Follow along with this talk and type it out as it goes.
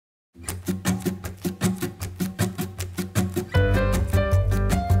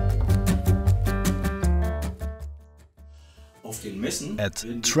At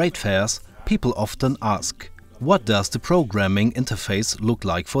trade fairs, people often ask, what does the programming interface look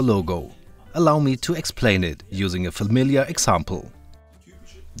like for logo? Allow me to explain it using a familiar example.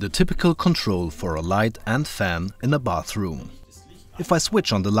 The typical control for a light and fan in a bathroom. If I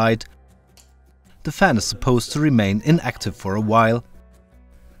switch on the light, the fan is supposed to remain inactive for a while,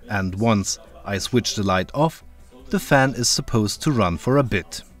 and once I switch the light off, the fan is supposed to run for a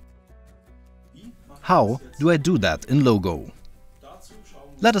bit. How do I do that in Logo?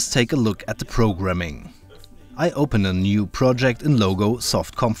 Let us take a look at the programming. I open a new project in Logo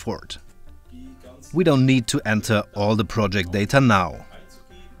Soft Comfort. We don't need to enter all the project data now.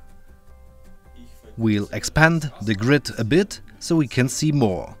 We'll expand the grid a bit so we can see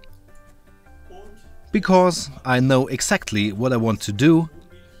more. Because I know exactly what I want to do,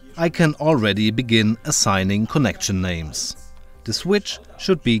 I can already begin assigning connection names. The switch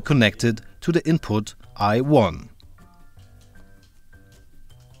should be connected to the input I1.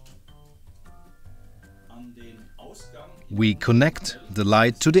 We connect the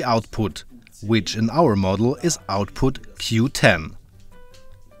light to the output, which in our model is output Q10.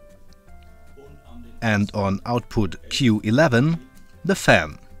 And on output Q11, the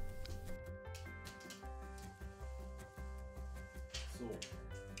fan.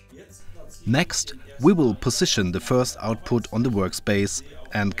 Next, we will position the first output on the workspace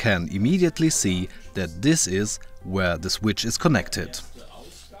and can immediately see that this is where the switch is connected.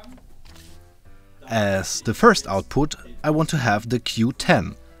 As the first output, I want to have the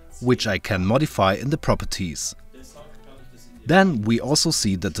Q10, which I can modify in the properties. Then we also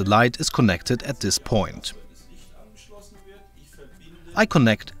see that the light is connected at this point. I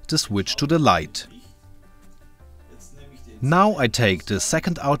connect the switch to the light. Now I take the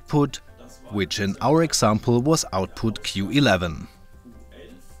second output, which in our example was output Q11.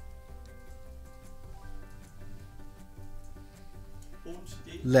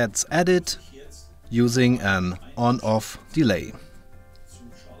 Let's add it using an on-off delay.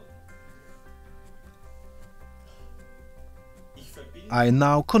 I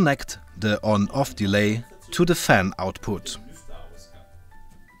now connect the on-off delay to the fan output.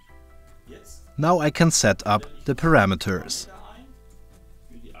 Now I can set up the parameters.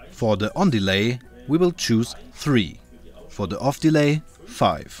 For the on delay, we will choose 3. For the off delay,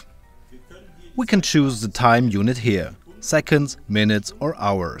 5. We can choose the time unit here, seconds, minutes or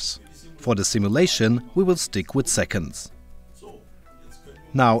hours. For the simulation, we will stick with seconds.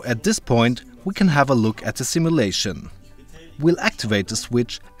 Now at this point, we can have a look at the simulation. We'll activate the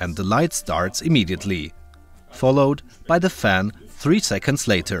switch and the light starts immediately, followed by the fan 3 seconds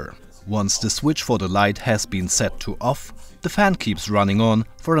later. Once the switch for the light has been set to off, the fan keeps running on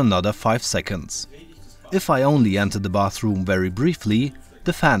for another 5 seconds. If I only enter the bathroom very briefly,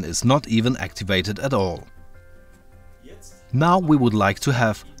 the fan is not even activated at all. Now we would like to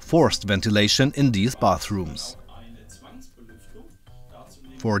have forced ventilation in these bathrooms.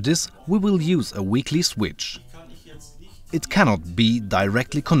 For this, we will use a weekly switch. It cannot be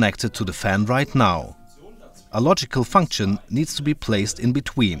directly connected to the fan right now. A logical function needs to be placed in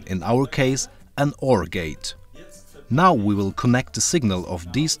between, in our case, an OR gate. Now we will connect the signal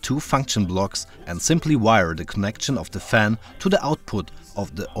of these two function blocks and simply wire the connection of the fan to the output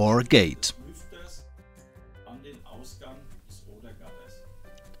of the OR gate.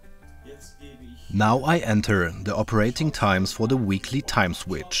 Now I enter the operating times for the weekly time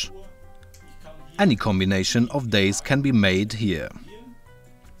switch. Any combination of days can be made here.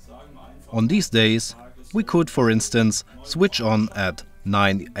 On these days, we could, for instance, switch on at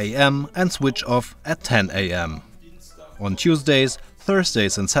 9 AM and switch off at 10 AM. On Tuesdays,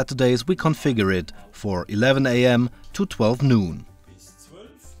 Thursdays and Saturdays we configure it for 11 AM to 12 noon.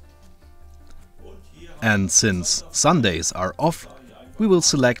 And since Sundays are off, we will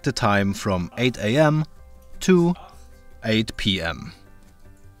select the time from 8 AM to 8 PM.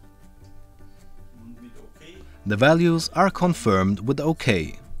 The values are confirmed with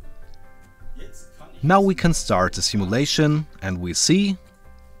OK. Now we can start the simulation and we see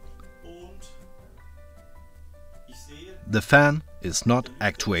the fan is not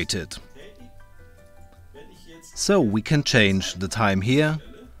actuated. So we can change the time here.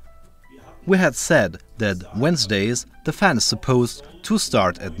 We had said that Wednesdays the fan is supposed to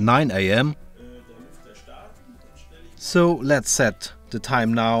start at 9 AM. So let's set the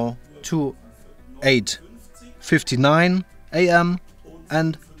time now to 8:59 AM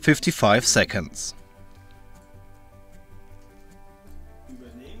and 55 seconds.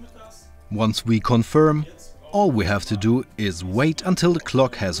 Once we confirm, all we have to do is wait until the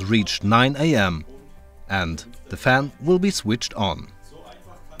clock has reached 9 AM and the fan will be switched on.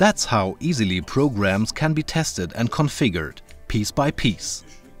 That's how easily programs can be tested and configured. piece by piece.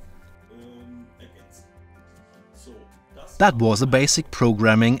 That was a basic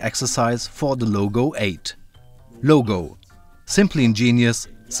programming exercise for the logo 8. Logo. Simply ingenious,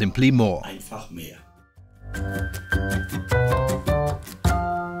 simply more. Einfach mehr.